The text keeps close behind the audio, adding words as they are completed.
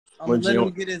gonna let him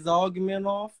get his argument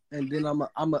off, and then I'm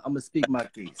gonna speak my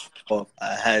case.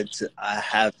 I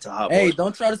have to hop Hey, on.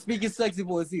 don't try to speak in sexy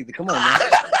voice either. Come on, man.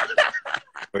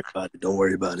 Don't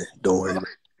worry about it. Don't worry about it.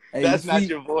 Hey, that's not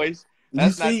your voice.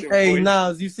 That's not your hey, voice.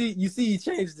 Nas, you see, he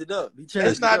changed it up.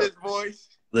 That's not his voice.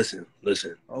 Listen.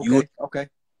 Okay.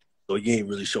 So you ain't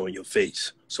really showing your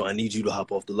face. So I need you to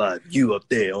hop off the live. You up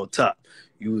there on top.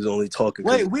 You was only talking.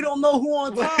 Wait, we don't know who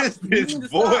on top. What is this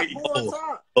voice? Who on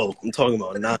top? Oh, I'm talking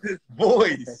about not his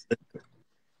voice.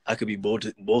 I could be both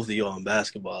of y'all in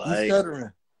basketball. He's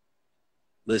stuttering.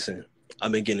 Listen,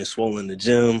 I've been getting swollen in the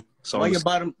gym. So why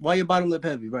your bottom lip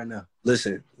heavy right now?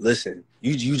 Listen.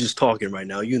 You just talking right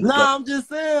now. I'm just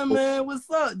saying, man. What's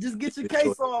up? Just get your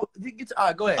case off. All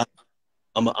right, go ahead.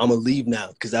 I'm gonna leave now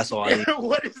because that's all I need.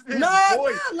 What is this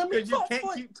voice? Let me talk. You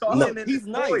can't keep talking in he's this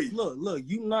nice. voice. Look,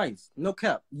 you nice. No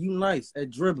cap. You nice at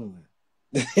dribbling.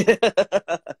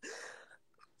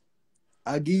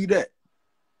 I give you that.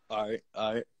 All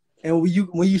right. And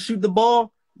when you shoot the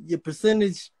ball, your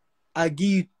percentage, I give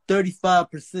you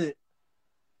 35%.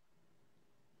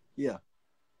 Yeah.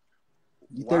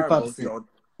 35%.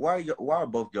 Why are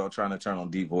both y'all trying to turn on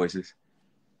deep voices?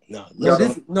 Y'all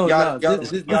don't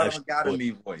got a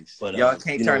me voice. But, y'all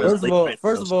can't turn.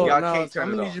 First of all, y'all Nas, can't turn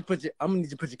I'm gonna need you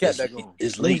to put your cap back on.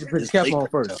 It's late. You put your cap on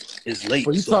first. It's late.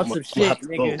 Well, you talk some shit,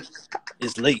 nigga.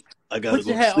 It's late. I gotta put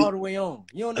go your hat sleep. all the way on.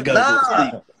 You don't. I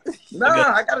gotta go sleep.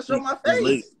 I gotta show my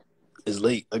face. It's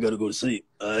late. I gotta go to sleep.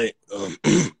 All right.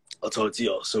 I'll talk to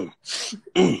y'all soon.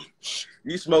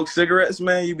 You smoke cigarettes,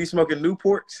 man? You be smoking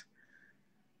Newports?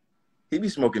 He be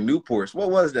smoking Newports.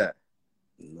 What was that?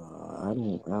 Nah, I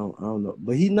don't know.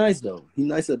 But he nice though. He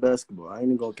nice at basketball. I ain't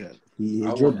even gonna cap.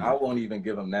 I won't even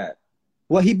give him that.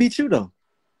 Well, he beat you though.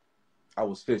 I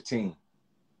was 15.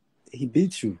 He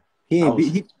beat you. He ain't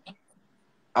beat.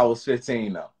 I was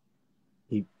 15 though.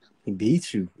 He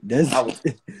beat you.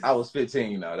 I was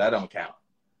 15 though. That don't count.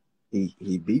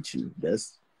 He beat you.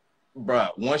 That's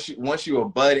bruh. Once you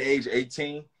above age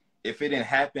 18, if it didn't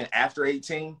happen after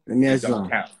 18, let me ask it don't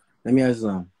count. Let me ask you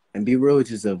something. And be real with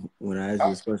yourself when I ask you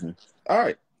this question. All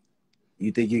right.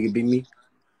 You think you can beat me?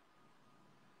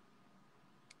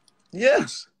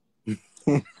 Yes.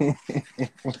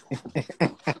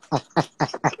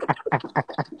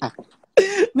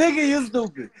 Nigga, you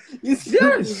stupid.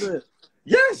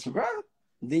 Yes, bro.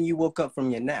 Then you woke up from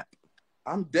your nap.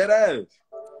 I'm dead ass.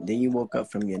 Then you woke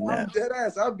up from your nap. I'm dead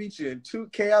ass. I'll beat you in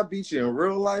 2K. I'll beat you in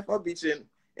real life. I'll beat you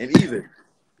in either.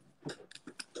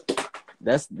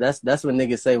 That's what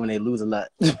niggas say when they lose a lot.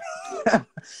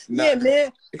 Yeah,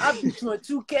 man. I'll beat you in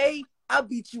 2K. I'll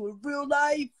beat you in real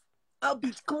life.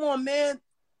 Come on, man.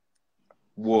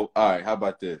 Well, all right. How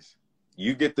about this?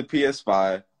 You get the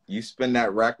PS5. You spend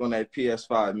that rack on that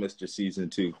PS5, Mr. Season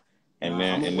 2. And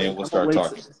then we'll start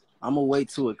talking. I'm going to wait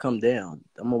till it come down.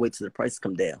 I'm going to wait till the prices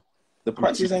come down. The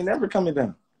prices ain't never coming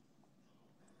down.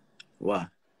 Why?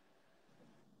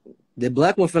 The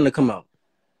black one finna come out.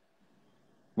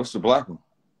 What's the black one?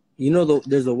 You know,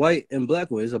 there's a white and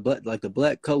black one. There's a black, like the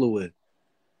black colorway.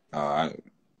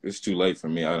 It's too late for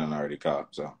me. I done already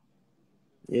caught, so.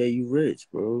 Yeah, you rich,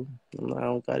 bro. I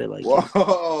don't got it like whoa, that.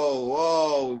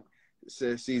 Whoa. It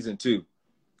says Season 2.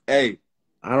 Hey,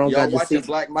 I don't y'all got watching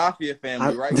Black Mafia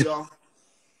Family, right, y'all?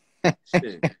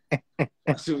 Shit.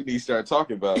 That's what we need to start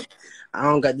talking about. I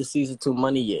don't got the Season 2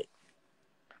 money yet.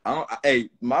 Hey,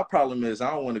 my problem is I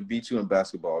don't want to beat you in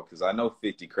basketball because I know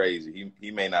 50 crazy.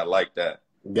 He may not like that.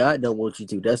 God don't want you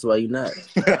to. That's why you're not.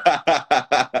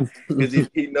 Because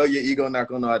he know your ego not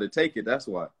going to know how to take it. That's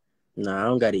why. Nah, I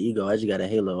don't got an ego. I just got a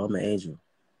halo. I'm an angel.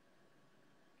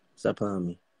 Stop playing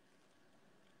me.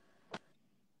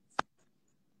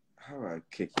 How do I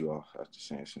kick you off after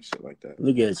saying some shit like that?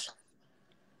 Look at you.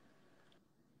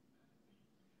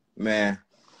 Man,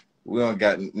 we don't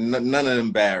got none of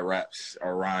them bad raps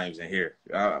or rhymes in here.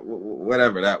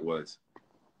 Whatever that was.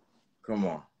 Come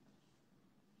on.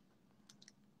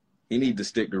 He need to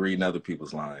stick to reading other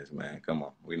people's lines, man. Come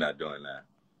on. We're not doing that.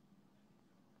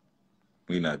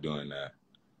 We're not doing that.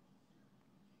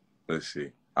 Let's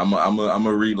see. I'm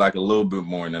gonna read like a little bit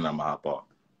more and then I'm gonna hop off.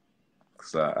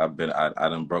 Cause I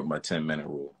done broke my 10-minute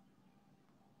rule.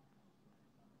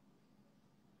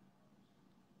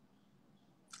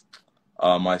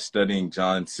 My studying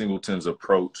John Singleton's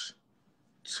approach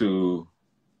to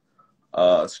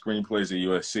screenplays at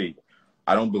USC.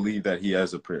 I don't believe that he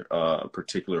has a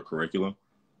particular curriculum.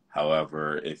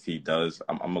 However, if he does,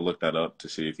 I'm gonna look that up to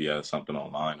see if he has something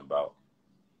online about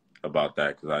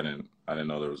that because I didn't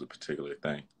know there was a particular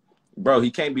thing. Bro,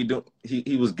 he can't be doing.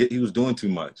 He was doing too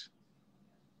much.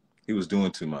 He was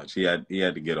doing too much. He had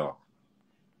to get off.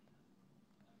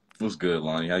 What's good,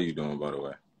 Lonnie? How you doing, by the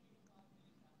way?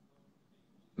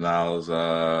 Niles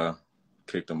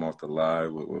kicked him off the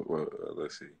live.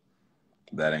 Let's see.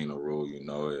 That ain't a rule, you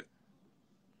know it.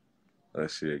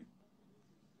 Let's see.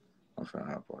 I'm trying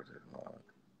to hop on this live.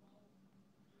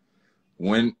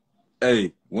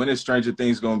 When is Stranger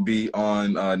Things gonna be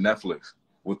on Netflix?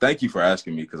 Well, thank you for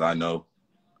asking me, because I know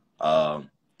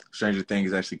Stranger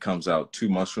Things actually comes out 2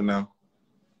 months from now.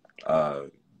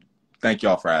 Thank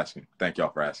y'all for asking.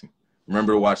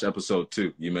 Remember to watch episode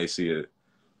 2. You may see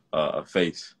a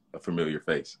face, a familiar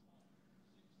face.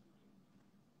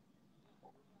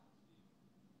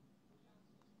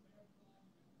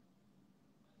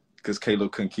 Because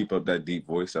Caleb couldn't keep up that deep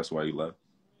voice. That's why he left.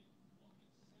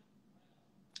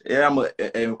 Yeah,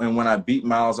 and when I beat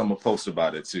Miles, I'm going to post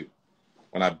about it too.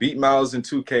 When I beat Miles in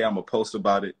 2K, I'm going to post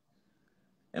about it.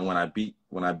 And when I beat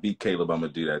Caleb, I'm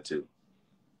going to do that too.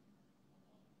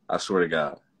 I swear to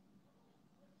God.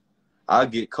 I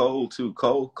get Cole too.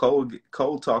 Cole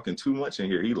talking too much in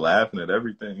here. He laughing at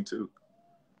everything too.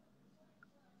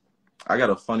 I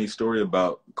got a funny story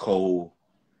about Cole,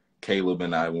 Caleb,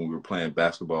 and I when we were playing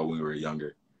basketball when we were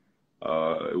younger.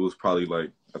 It was probably I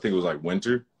think it was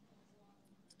winter,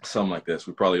 something like this.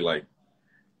 We're probably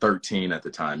 13 at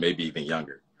the time, maybe even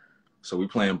younger. So we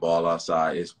playing ball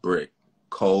outside. It's brick,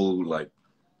 cold,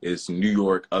 it's New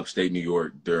York, upstate New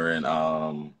York during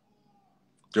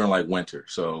winter.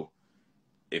 So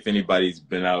if anybody's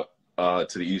been out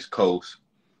to the East Coast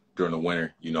during the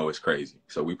winter, you know it's crazy.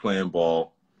 So we playing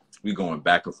ball, we going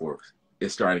back and forth.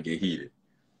 It's starting to get heated.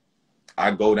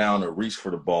 I go down to reach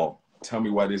for the ball. Tell me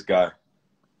why this guy,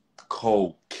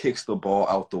 Cole, kicks the ball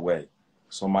out the way.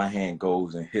 So my hand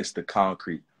goes and hits the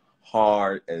concrete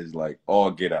hard as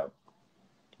all get out.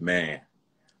 Man.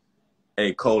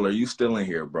 Hey, Cole, are you still in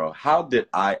here, bro? How did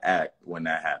I act when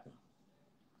that happened?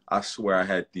 I swear I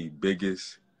had the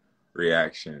biggest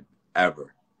reaction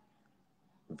ever.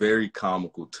 Very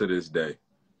comical to this day.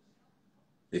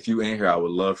 If you in here, I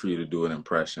would love for you to do an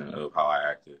impression of how I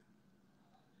acted.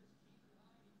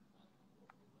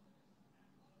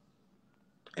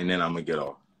 And then I'm going to get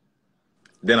off.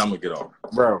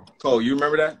 Bro. Cole, you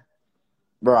remember that?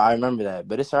 Bro, I remember that.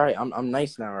 But it's all right. I'm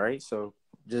nice now, right? So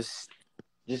just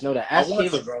know that. Ask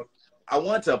Caleb, bro. I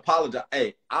want to apologize.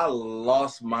 Hey, I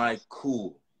lost my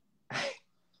cool.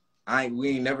 We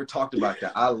ain't never talked about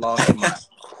that. I lost my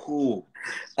cool.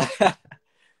 I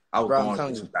was going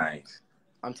through some things.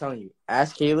 I'm telling you,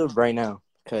 ask Caleb right now,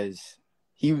 because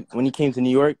when he came to New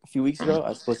York a few weeks ago, I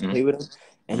was supposed to play with him,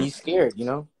 and he's scared,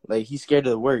 he's scared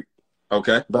of the work.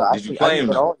 Okay. But did you play him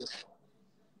though?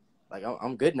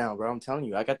 I'm good now, bro. I'm telling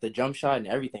you, I got the jump shot and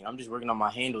everything. I'm just working on my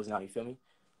handles now. You feel me?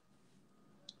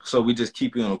 So we just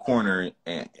keep you in the corner,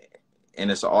 and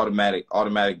it's an automatic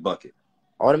bucket.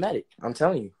 Automatic. I'm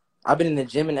telling you. I've been in the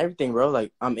gym and everything, bro.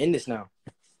 I'm in this now.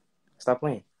 Stop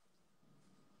playing.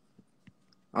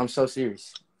 I'm so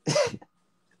serious.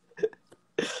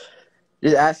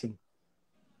 Just ask him.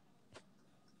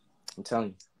 I'm telling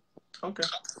you. Okay.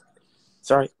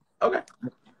 Sorry. Okay.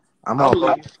 I'm off.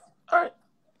 All right.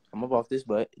 I'm off this,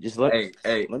 but just look. Hey.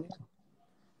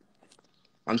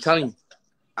 I'm telling you.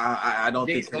 I don't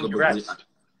think Caleb agrees.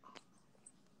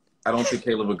 I don't think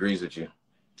Caleb agrees with you.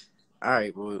 All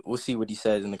right, we'll see what he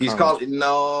says in the comments.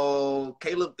 No,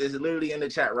 Caleb is literally in the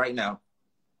chat right now.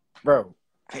 Bro.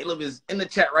 Caleb is in the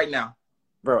chat right now.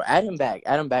 Bro, add him back.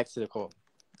 Add him back to the call.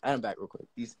 Add him back real quick.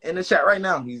 He's in the chat right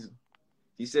now. He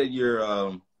said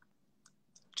your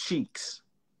cheeks.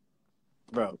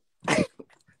 Bro.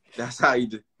 That's how he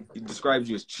describes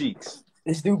you as cheeks.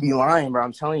 This dude be lying, bro.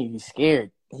 I'm telling you, he's scared.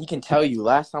 He can tell you.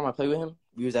 Last time I played with him,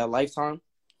 we was at Lifetime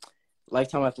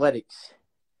Athletics.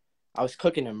 I was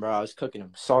cooking him, bro.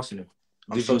 Saucing him.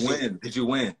 Did you win? Did you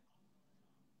win?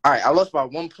 All right, I lost by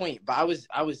 1 point, but I was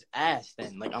ass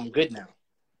then. I'm good now.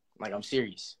 I'm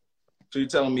serious. So you're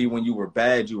telling me when you were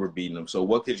bad, you were beating them. So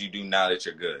what could you do now that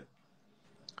you're good?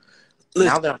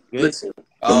 Now that I'm good? Listen.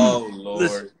 Oh, Lord.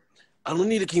 Listen, I don't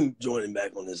need to keep joining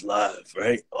back on this live,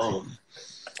 right?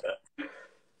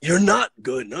 You're not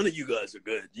good. None of you guys are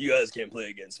good. You guys can't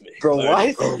play against me. Bro, why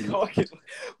is he talking?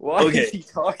 Why is he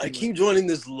talking? I keep joining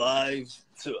this live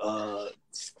to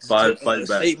fight back.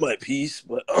 state my piece,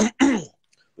 but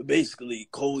but basically,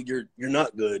 Cole, you're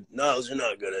not good. Niles, you're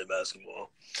not good at basketball.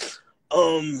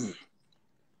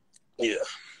 Yeah.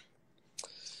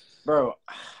 Bro,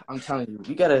 I'm telling you,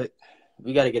 we gotta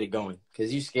get it going,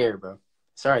 because you scared, bro.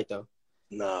 It's all right, though.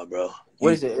 Nah, bro.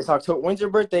 What is it? It's October. When's your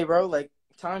birthday, bro?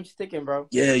 Time's ticking, bro.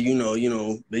 Yeah, you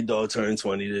know, big dog turned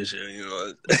 20 this year, you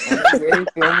know.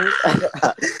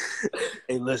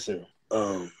 Hey, listen.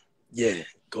 Yeah,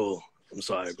 Cole. I'm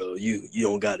sorry, bro. You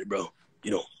don't got it, bro.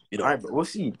 You don't. All right, but we'll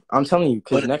see. I'm telling you,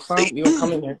 because next time you gonna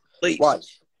come in here. Please.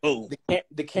 Watch. Oh,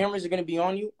 The cameras are gonna be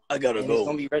on you. I gotta and go. It's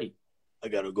gonna be ready. I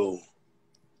gotta go.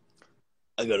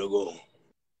 I gotta go.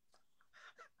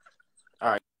 All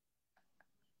right,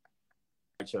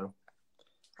 Joe.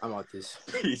 I'm out this.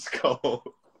 Peace, Cole.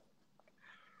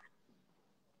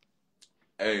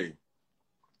 Hey,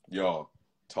 y'all,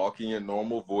 talk in your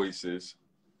normal voices.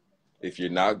 If you're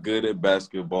not good at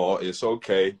basketball, it's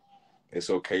okay.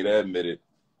 It's okay to admit it.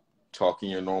 Talk in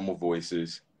your normal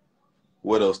voices.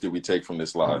 What else did we take from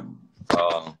this live?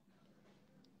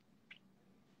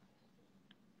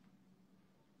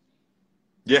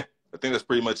 Yeah, I think that's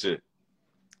pretty much it.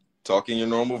 Talk in your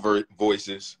normal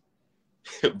voices,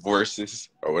 verses,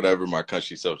 or whatever my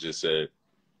country self just said.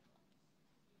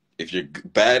 If you're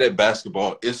bad at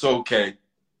basketball, it's okay.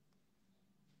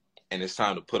 And it's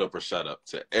time to put up or shut up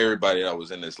to everybody that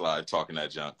was in this live talking that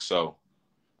junk. So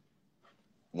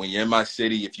when you're in my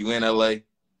city, if you in LA,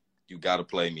 you got to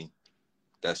play me.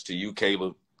 That's to you,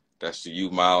 Caleb. That's to you,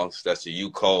 Miles. That's to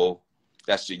you, Cole.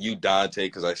 That's to you, Dante,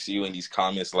 because I see you in these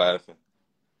comments laughing.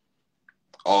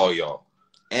 All y'all.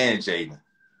 And Jaden.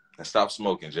 And stop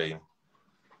smoking, Jaden.